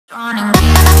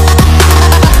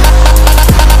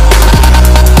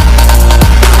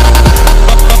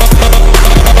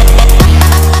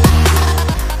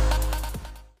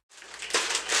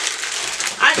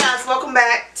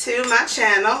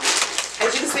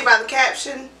see by the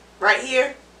caption right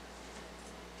here,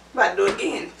 I'm about to do it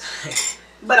again.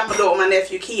 But I'm going to do it with my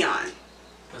nephew, Keon.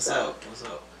 What's up? What's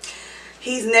up?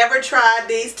 He's never tried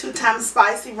these 2-times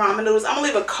spicy ramen noodles. I'm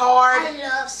going to leave a card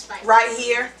right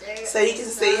here so you can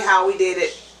see how we did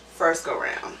it first go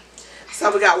round.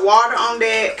 So we got water on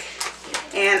deck,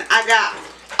 and I got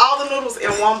all the noodles in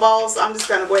one bowl, so I'm just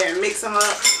going to go ahead and mix them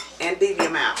up and divvy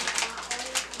them out.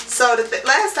 So the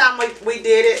last time we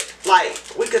did it, like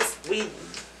we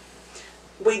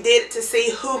did it to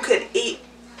see who could eat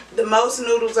the most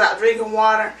noodles without drinking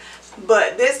water.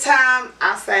 But this time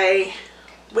I say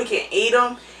we can eat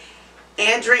them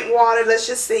and drink water. Let's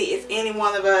just see if any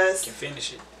one of us can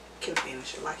finish it.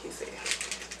 Like you said.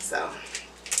 So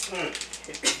here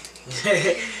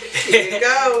it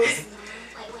goes.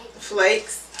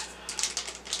 Flakes.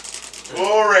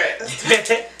 Alright.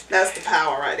 That's the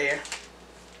power right there.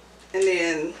 And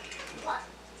then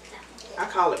I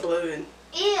call it blue and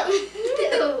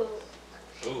ew.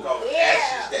 Call it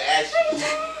ashes to ashes.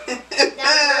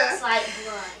 That looks like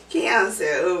blood. Keon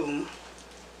said, ooh.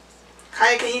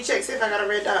 Kaya, can you check see if I got a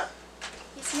red dot?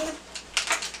 Yes, ma'am.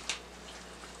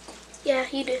 Yeah,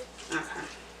 you do. Okay.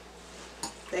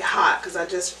 They hot because I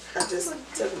just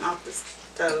took them off the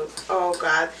stove. Oh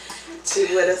God,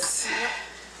 be with us.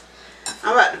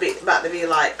 I'm about to be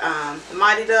like the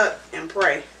Mighty Duck and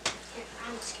pray.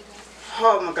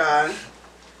 Oh my God.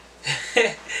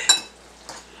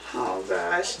 Oh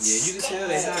gosh. Yeah, you can tell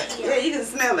they hot. Yeah, you can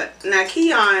smell it. Now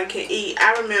Keon can eat.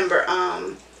 I remember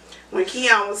when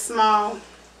Keon was small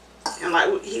and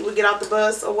like he would get off the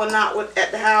bus or whatnot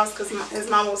at the house because his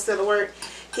mom was still at work.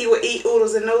 He would eat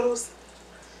oodles and noodles.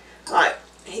 Like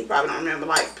he probably don't remember.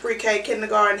 Like pre-K,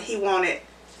 kindergarten, he wanted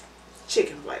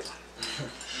chicken flavor.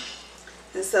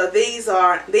 And so these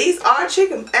are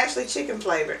chicken, actually chicken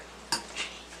flavored.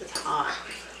 It's hot.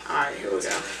 All right, here we go.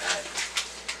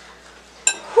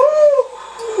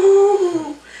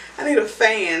 Whew. I need a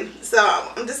fan, so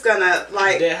I'm just gonna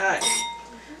like. That hot.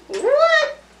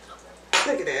 What?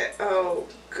 Look at that. Oh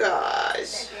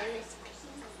gosh.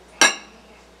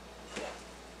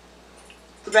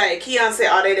 Babe, Keon said,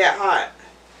 "Are they that hot?"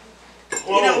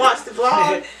 Whoa. You didn't watch the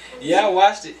vlog? Yeah, I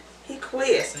watched it. He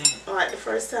quit. Like the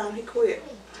first time he quit.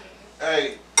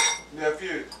 Hey,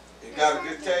 nephew, it got a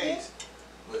good taste,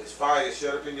 but it's fire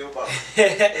shut up in your mouth.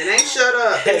 It ain't shut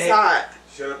up. It's hot.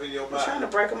 Shut up in your I'm mouth. trying to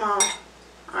break them off.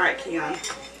 All right, Keon.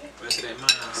 Rest of that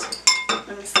miles.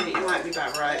 Let me see. It might be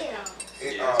about right.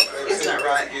 It's not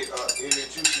right. Get in the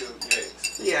juice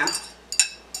next. Yeah.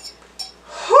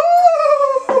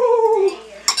 Whoo!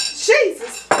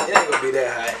 Jesus. It ain't gonna be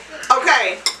that hot.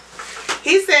 Okay.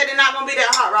 He said they're not gonna be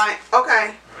that hot, right?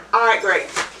 Okay. All right, great.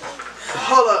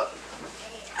 Hold up.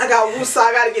 I got woosah.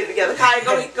 I gotta get it together. Kaya,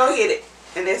 go hit it,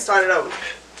 and then start it over.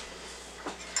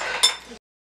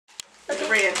 The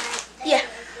red. Yeah.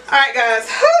 All right, guys.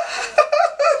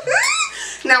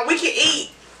 Now we can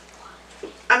eat.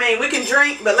 I mean, we can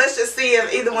drink, but let's just see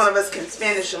if either one of us can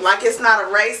finish them. Like it's not a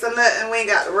race or nothing. We ain't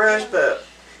got to rush, but.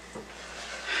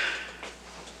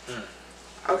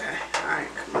 Okay. All right.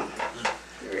 Come on.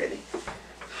 You ready?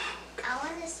 I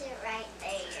want to sit right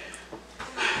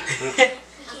there.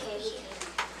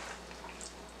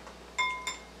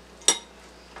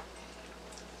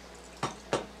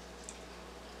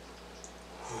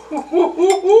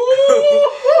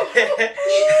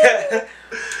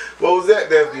 What was that,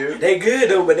 nephew? They good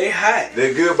though, but they hot.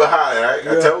 They're good but hot, right?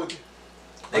 Yeah. I told you.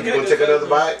 They You got gonna good take another flavor.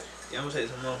 bite? Yeah, I'm gonna take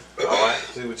some more. Alright,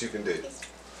 see what you can do.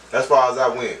 As far as I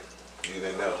went, you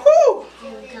didn't know. Woo!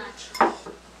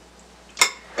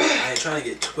 I ain't trying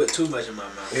to put too much in my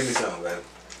mouth. Give me some, baby.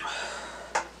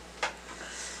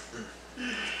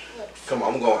 Come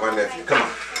on, I'm going with my nephew. Come on.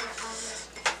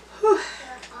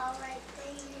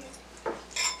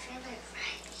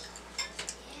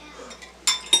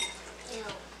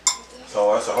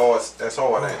 So that's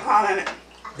hard, ain't it? Hot in it.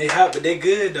 They hot, but they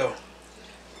good though.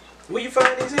 Where you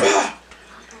find these at?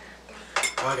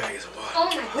 Oh, I gotta get some water. Oh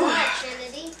my God,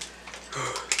 Trinity.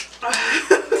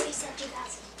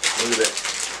 Look at that.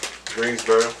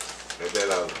 Greensboro. At that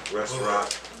restaurant.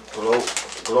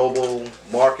 Global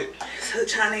market. So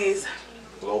Chinese.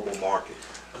 Global market.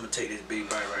 I'm gonna take this big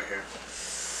bite right here.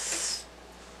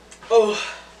 Oh.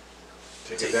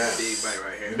 Take Take it down. this big bite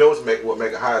right You here. know what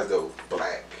make it hot is though?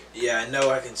 Black. Yeah, I know.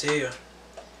 I can tell.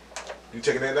 You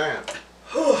taking that down?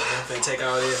 I'm finna take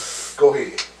all this. Go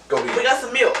ahead. Go ahead. We got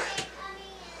some milk.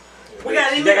 We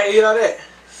got You any think I milk? can eat all that?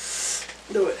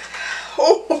 Do it.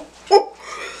 Oh, oh.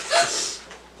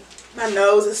 My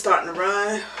nose is starting to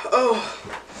run. Oh.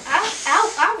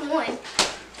 I won.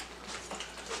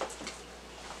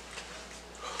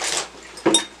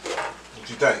 What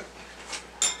you think?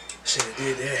 Should have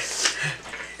did that.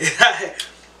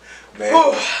 Man,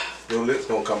 Whew. your lips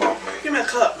gonna come off, man. Give me a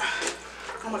cup.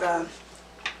 Oh my God.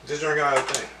 Just drink out of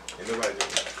the thing. Ain't nobody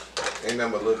doing it. Ain't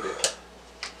nothing but a little bit.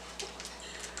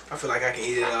 I feel like I can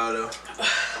eat it all though.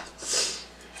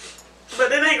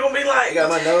 But it ain't gonna be I like. got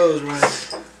my nose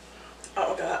running.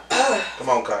 Oh God. Come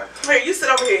on, Kai. Here, you sit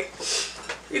over here.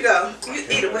 You go. You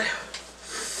eat it with.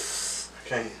 I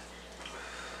can't.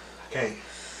 I can't.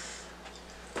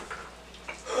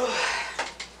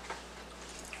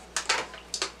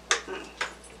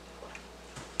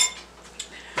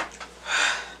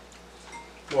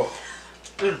 Whoa.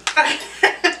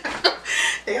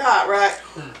 They hot, right?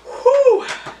 Whew.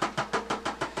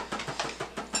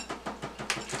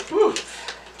 Whew.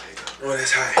 Oh,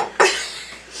 that's high.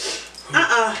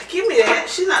 Give me that.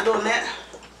 She's not doing that.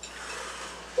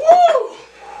 Woo!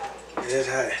 Yeah, that's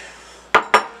high.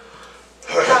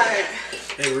 Hot.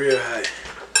 That's real high.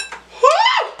 Woo!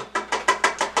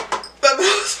 My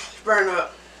mouth burn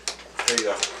up. There you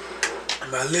go.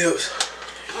 My lips.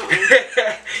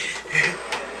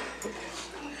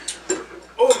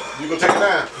 You gonna take it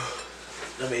down?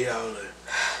 Let me eat all of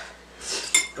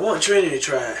it. I want Trinity to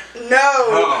try it. No.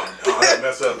 Oh, that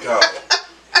mess up, Kyle.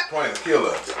 Trying to kill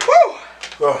us. Woo!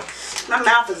 Go. My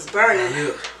mouth is My burning.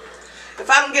 lips. If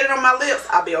I don't get it on my lips,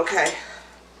 I'll be okay.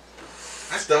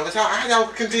 That stuff is how y'all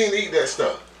continue to eat that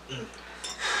stuff?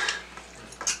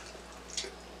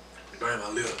 Burn my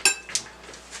lips.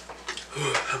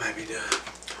 I might be done.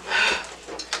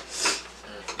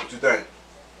 What you think?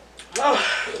 Oh.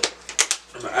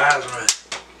 My eyes run.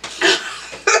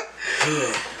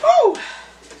 Woo!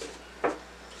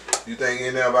 You think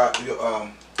in there about your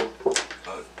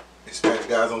Hispanic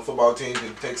guys on the football team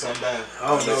can take something down? I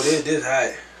don't know. This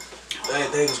high. I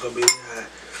didn't think it was gonna be this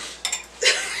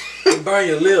high. You burn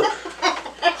your lip.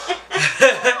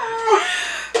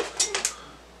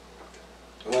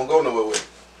 It won't go nowhere with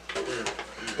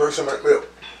it. Burn some of that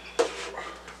lip.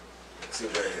 See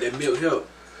what that is. That milk help.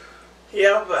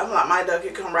 Yeah, but I'm like, my duck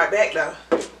can come right back though.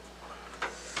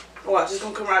 Watch, it's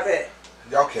gonna come right back.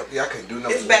 Y'all can't do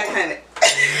nothing. It's backhanded.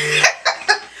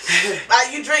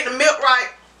 Like you drink the milk right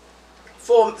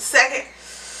for a second,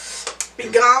 be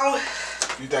gone,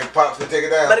 You think Pops can take it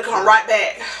down? but it come right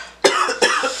back.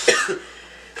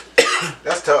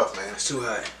 That's tough, man. It's too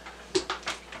high.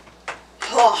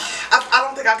 Oh, I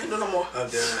don't think I can do no more. I'm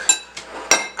done.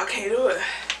 I can't do it.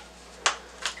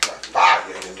 Got fire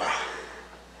in his mouth.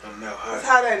 I'm now It's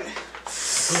hot. hot, ain't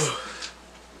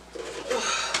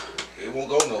it? It won't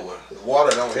go nowhere. The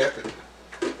water don't help it.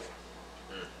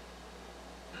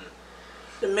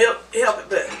 The milk help it,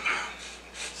 but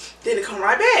then it come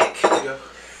right back. Yeah.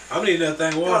 I'm needing that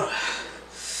thing of water.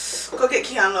 Go get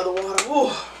Keon another water.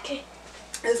 Woo. Okay.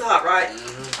 It's hot, right?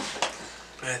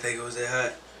 I didn't think it was that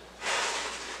hot.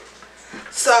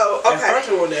 So, At okay. first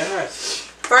it wasn't that hot.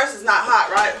 First it's not hot,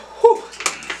 right? Whew.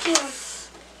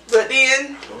 But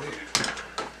then,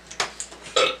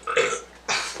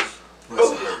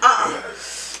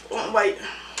 wait.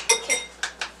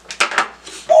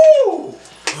 Ooh.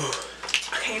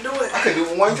 I can't do it. I can do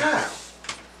it one time.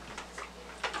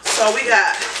 So we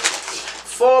got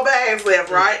 4 bags left,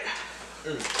 right?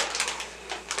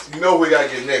 You know we gotta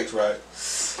get next, right?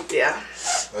 Yeah.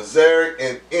 Azaric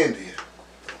and India.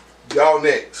 Y'all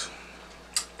next.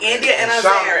 India and Shauna-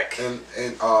 Azaric. And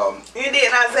India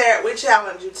and Azaric, we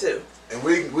challenge you too. and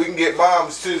we can get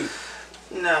moms too.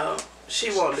 No, she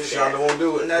won't do Shauna that. won't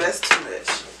do it. No, that's too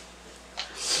much.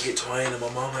 Get Twain and my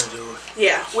mama to do it.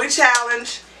 Yeah, we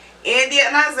challenge India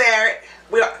and Azaric.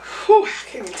 We are, whew, I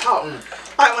can't even talk.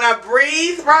 Like when I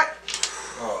breathe, right?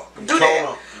 Oh, Do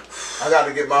that. I got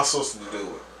to get my sister to do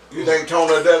it. You think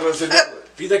Tona Douglas to do it?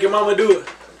 You think your mama do it?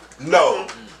 No,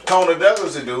 Tona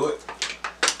Douglas to do it.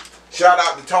 Shout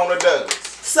out to Tona Douglas.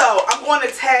 So I'm going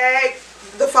to tag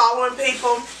the following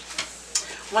people.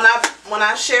 When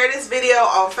I share this video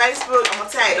on Facebook, I'm going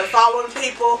to tag the following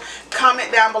people.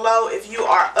 Comment down below if you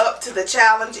are up to the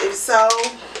challenge. If so,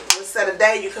 let's set a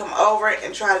day you come over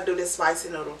and try to do this spicy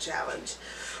noodle challenge.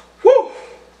 Woo!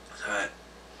 It's hot.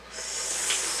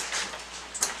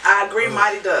 I agree,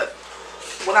 Mighty Duck.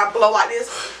 When I blow like this,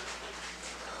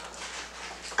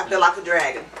 I feel like a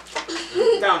dragon.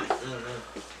 Don't it?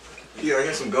 Yeah, I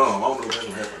got some gum. I don't know if that's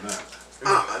gonna happen now.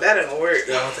 That ain't gonna work.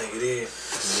 Yeah, I don't think it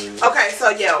is. Okay, so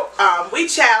yo, we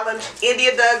challenge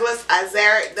India Douglas,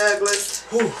 Azaric Douglas,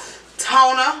 Whew.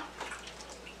 Tona,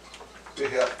 Big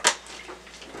help.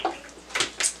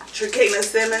 Trakina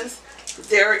Simmons,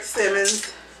 Derek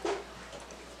Simmons.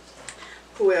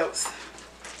 Who else?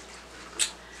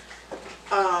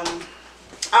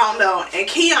 I don't know. And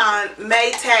Keon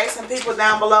may tag some people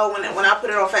down below when I put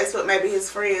it on Facebook, maybe his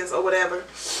friends or whatever.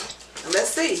 And let's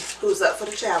see who's up for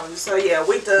the challenge. So yeah,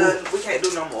 we done. We can't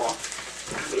do no more.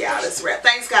 Yeah, that's a wrap.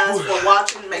 Thanks guys for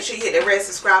watching. Make sure you hit that red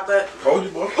subscribe button. Told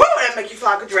you, boy. And make you feel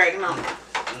like a dragon on.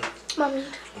 Mommy.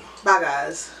 Bye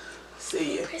guys.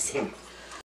 See ya. Press it.